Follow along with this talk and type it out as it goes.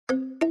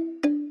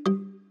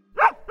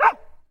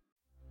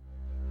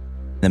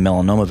The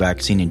melanoma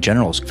vaccine in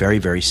general is very,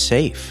 very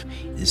safe.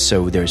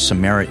 So there's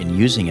some merit in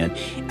using it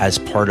as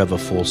part of a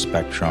full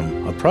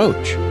spectrum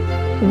approach.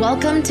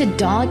 Welcome to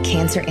Dog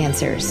Cancer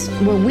Answers,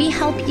 where we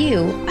help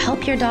you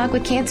help your dog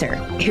with cancer.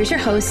 Here's your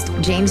host,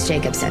 James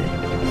Jacobson.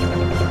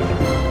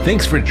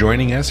 Thanks for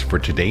joining us for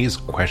today's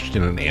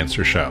question and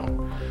answer show.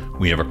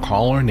 We have a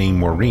caller named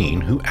Maureen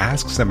who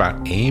asks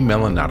about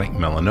amelanotic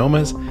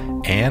melanomas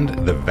and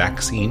the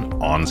vaccine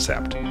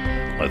Oncept.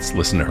 Let's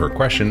listen to her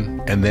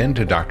question and then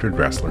to Dr.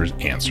 Dressler's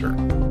answer.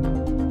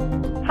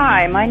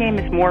 Hi, my name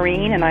is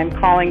Maureen and I'm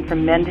calling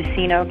from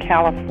Mendocino,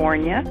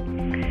 California.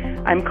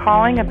 I'm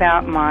calling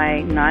about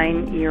my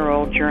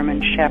 9-year-old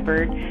German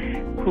Shepherd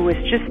who was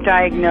just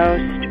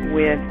diagnosed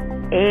with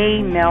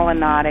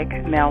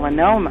amelanotic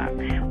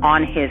melanoma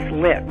on his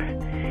lip.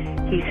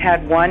 He's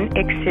had one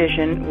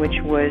excision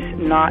which was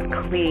not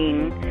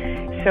clean,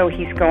 so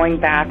he's going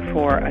back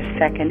for a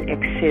second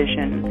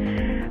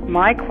excision.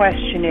 My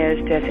question is,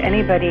 does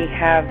anybody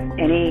have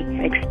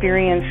any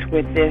experience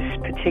with this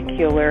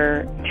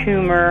particular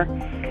tumor?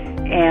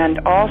 And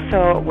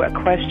also a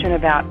question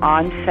about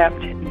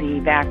Oncept, the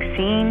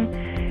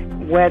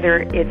vaccine, whether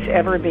it's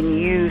ever been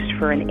used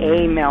for an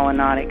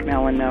amelanotic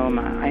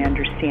melanoma. I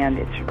understand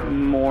it's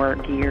more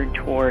geared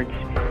towards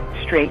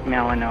straight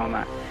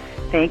melanoma.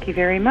 Thank you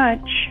very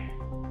much.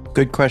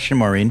 Good question,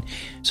 Maureen.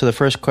 So the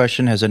first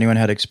question, has anyone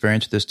had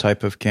experience with this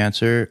type of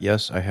cancer?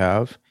 Yes, I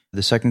have.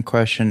 The second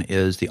question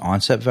is the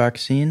Oncept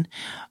vaccine.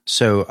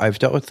 So I've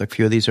dealt with a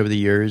few of these over the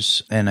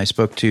years, and I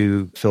spoke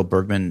to Phil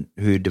Bergman,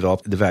 who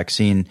developed the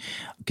vaccine,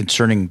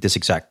 concerning this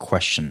exact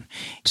question.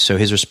 So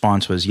his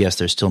response was, yes,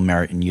 there's still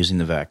merit in using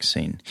the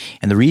vaccine.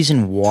 And the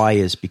reason why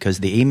is because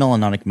the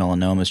amelanotic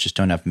melanomas just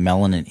don't have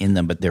melanin in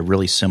them, but they're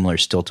really similar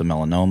still to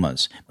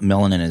melanomas.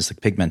 Melanin is the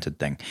pigmented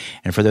thing.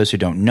 And for those who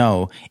don't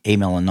know,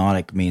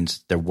 amelanotic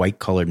means they're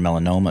white-colored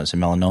melanomas,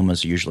 and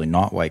melanomas are usually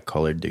not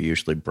white-colored. They're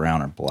usually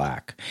brown or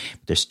black.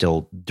 They're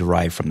still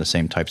derived from the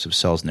same types of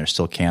cells, and they're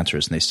still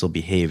cancerous, and they still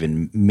behave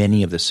in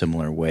many of the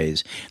similar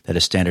ways that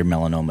a standard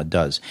melanoma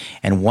does.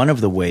 And one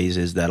of the ways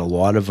is that a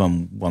lot of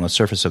them on the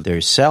surface of their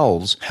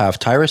cells have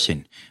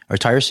tyrosine or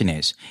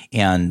tyrosinase.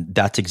 And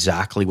that's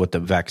exactly what the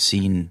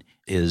vaccine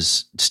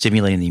is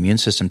stimulating the immune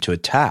system to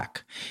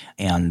attack.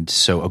 And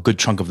so a good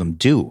chunk of them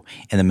do.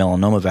 And the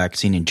melanoma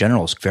vaccine in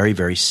general is very,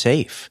 very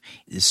safe.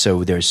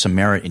 So there's some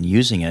merit in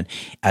using it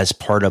as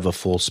part of a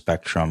full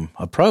spectrum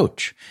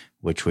approach,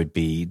 which would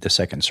be the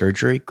second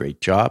surgery.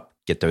 Great job.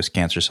 Get those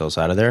cancer cells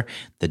out of there.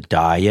 The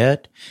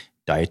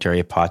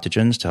dietary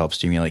pathogens to help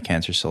stimulate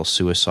cancer cell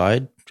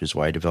suicide, which is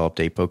why I developed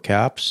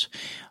ApoCaps,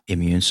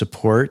 immune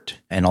support,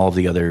 and all of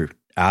the other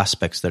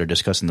aspects that are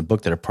discussed in the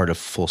book that are part of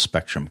full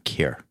spectrum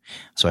care.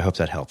 So I hope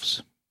that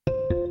helps.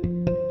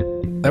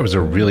 That was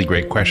a really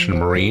great question,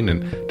 Maureen,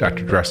 and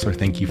Dr. Dressler,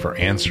 thank you for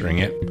answering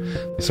it.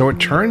 So it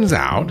turns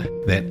out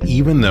that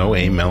even though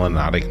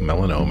amelanotic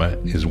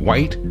melanoma is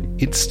white,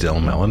 it's still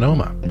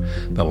melanoma.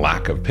 The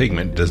lack of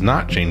pigment does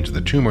not change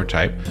the tumor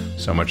type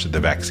so much that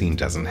the vaccine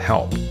doesn't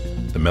help.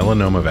 The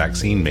melanoma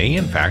vaccine may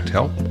in fact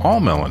help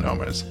all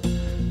melanomas.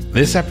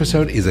 This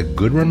episode is a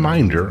good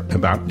reminder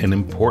about an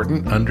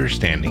important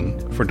understanding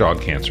for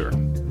dog cancer.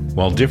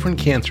 While different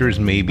cancers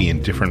may be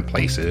in different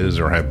places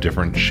or have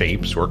different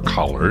shapes or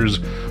colors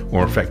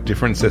or affect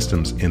different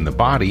systems in the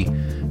body,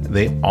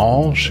 they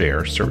all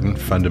share certain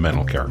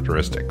fundamental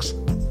characteristics.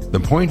 The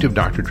point of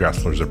Dr.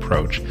 Dressler's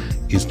approach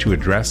is to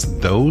address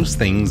those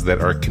things that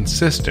are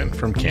consistent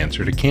from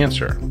cancer to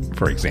cancer.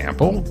 For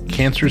example,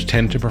 cancers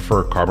tend to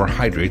prefer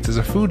carbohydrates as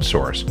a food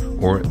source,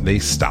 or they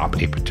stop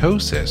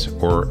apoptosis,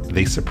 or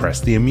they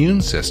suppress the immune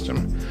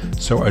system.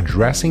 So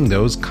addressing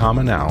those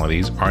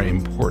commonalities are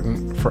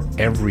important for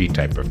every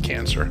type of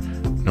cancer,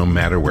 no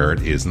matter where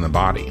it is in the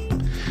body.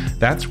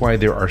 That's why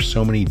there are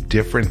so many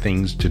different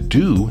things to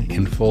do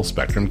in full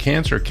spectrum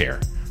cancer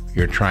care.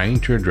 You're trying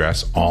to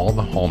address all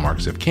the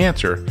hallmarks of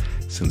cancer,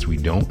 since we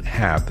don't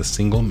have the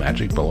single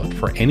magic bullet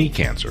for any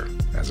cancer,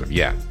 as of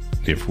yet,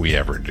 if we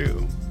ever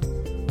do.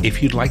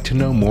 If you'd like to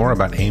know more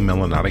about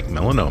amelanotic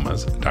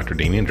melanomas, Dr.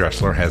 Damian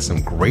Dressler has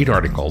some great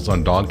articles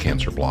on Dog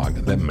Cancer Blog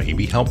that may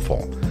be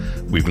helpful.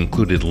 We've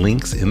included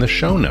links in the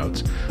show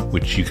notes,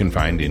 which you can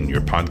find in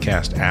your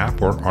podcast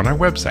app or on our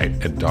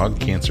website at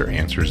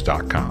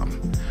dogcanceranswers.com,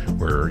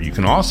 where you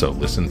can also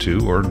listen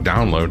to or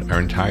download our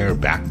entire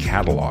back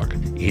catalog.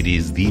 It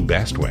is the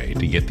best way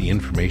to get the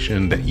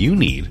information that you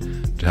need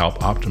to help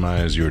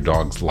optimize your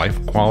dog's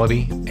life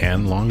quality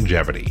and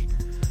longevity.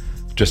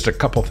 Just a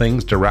couple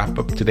things to wrap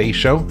up today's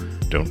show.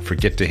 Don't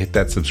forget to hit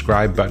that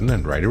subscribe button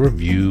and write a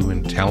review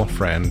and tell a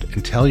friend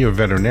and tell your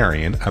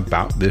veterinarian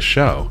about this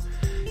show.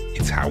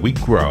 It's how we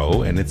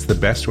grow, and it's the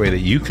best way that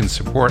you can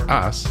support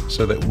us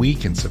so that we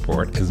can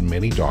support as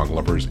many dog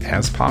lovers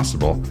as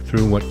possible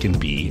through what can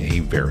be a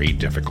very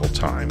difficult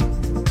time.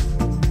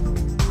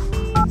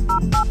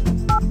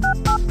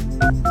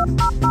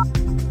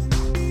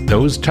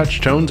 Those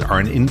touch tones are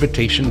an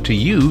invitation to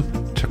you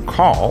to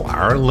call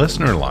our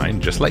listener line,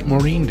 just like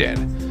Maureen did.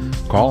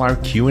 Call our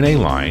Q&A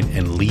line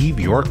and leave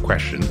your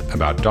question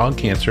about dog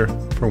cancer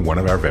for one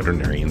of our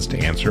veterinarians to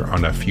answer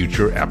on a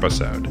future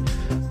episode.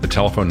 The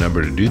telephone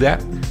number to do that,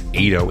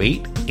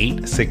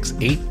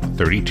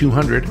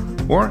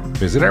 808-868-3200, or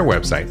visit our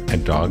website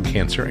at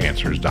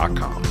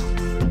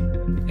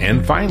dogcanceranswers.com.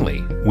 And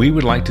finally, we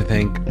would like to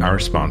thank our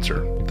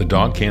sponsor, the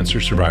Dog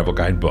Cancer Survival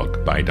Guide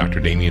book by Dr.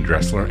 Damian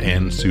Dressler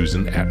and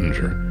Susan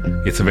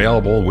Ettinger. It's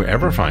available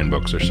wherever fine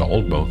books are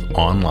sold, both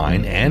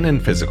online and in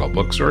physical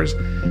bookstores.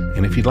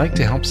 And if you'd like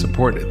to help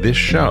support this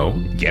show,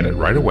 get it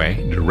right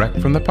away, direct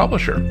from the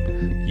publisher.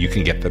 You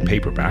can get the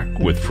paperback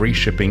with free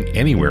shipping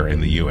anywhere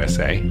in the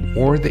USA,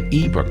 or the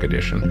ebook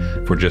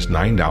edition for just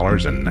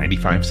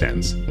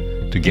 $9.95.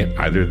 To get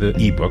either the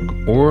ebook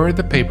or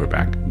the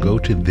paperback, go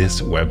to this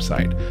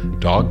website,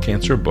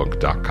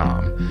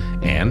 dogcancerbook.com.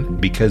 And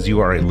because you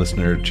are a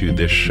listener to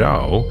this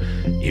show,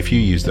 if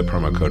you use the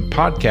promo code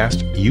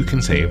podcast, you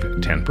can save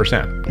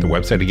 10%. The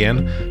website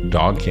again,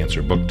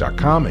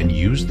 dogcancerbook.com, and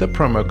use the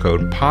promo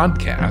code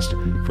podcast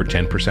for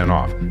 10%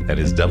 off. That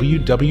is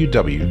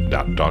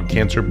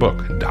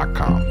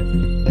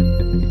www.dogcancerbook.com.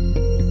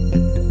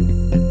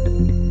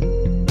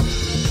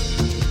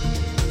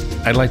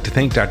 I'd like to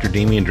thank Dr.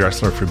 Damian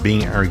Dressler for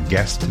being our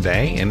guest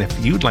today. And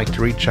if you'd like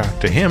to reach out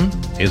to him,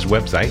 his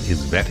website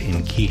is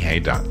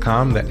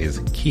vetinkihei.com. That is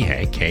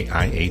Kihei,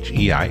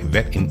 K-I-H-E-I,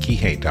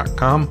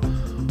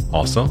 vetinkihei.com.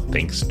 Also,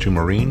 thanks to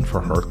Maureen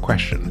for her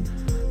question.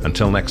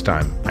 Until next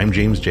time, I'm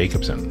James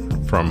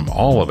Jacobson. From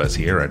all of us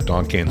here at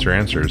Dog Cancer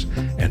Answers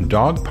and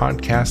Dog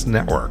Podcast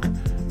Network,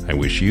 I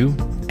wish you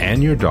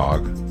and your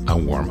dog a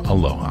warm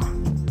aloha.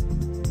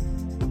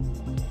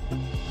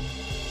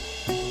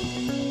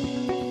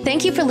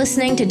 Thank you for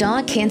listening to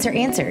Dog Cancer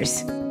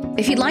Answers.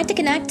 If you'd like to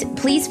connect,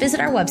 please visit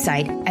our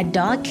website at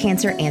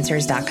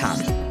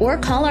dogcanceranswers.com or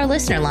call our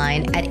listener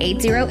line at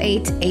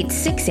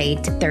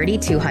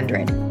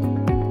 808-868-3200.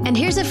 And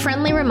here's a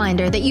friendly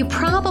reminder that you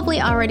probably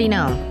already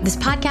know. This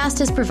podcast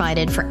is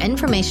provided for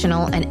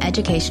informational and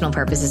educational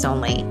purposes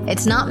only.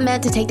 It's not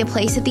meant to take the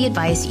place of the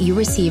advice you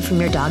receive from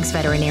your dog's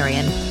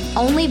veterinarian.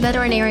 Only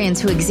veterinarians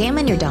who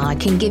examine your dog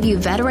can give you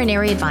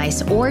veterinary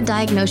advice or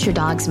diagnose your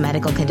dog's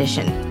medical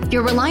condition.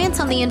 Your reliance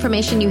on the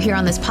information you hear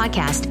on this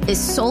podcast is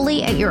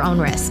solely at your own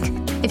risk.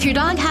 If your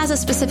dog has a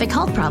specific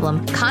health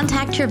problem,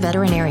 contact your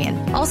veterinarian.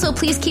 Also,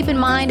 please keep in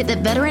mind that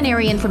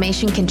veterinary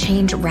information can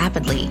change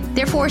rapidly.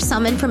 Therefore,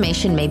 some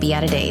information may be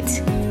out of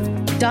date.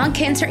 Dog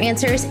Cancer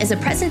Answers is a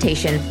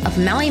presentation of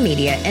Maui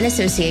Media in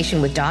association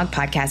with Dog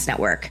Podcast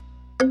Network.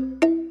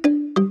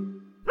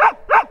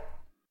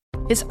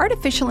 Is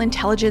artificial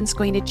intelligence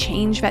going to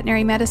change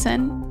veterinary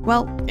medicine?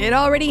 Well, it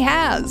already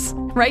has.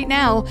 Right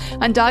now,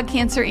 on Dog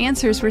Cancer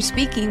Answers, we're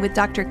speaking with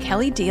Dr.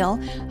 Kelly Deal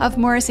of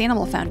Morris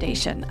Animal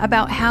Foundation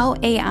about how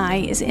AI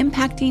is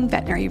impacting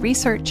veterinary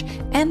research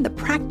and the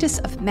practice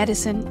of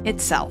medicine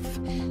itself.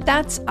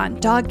 That's on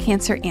Dog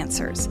Cancer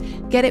Answers.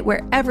 Get it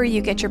wherever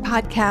you get your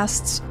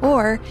podcasts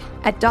or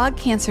at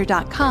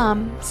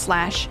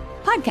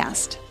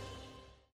dogcancer.com/podcast.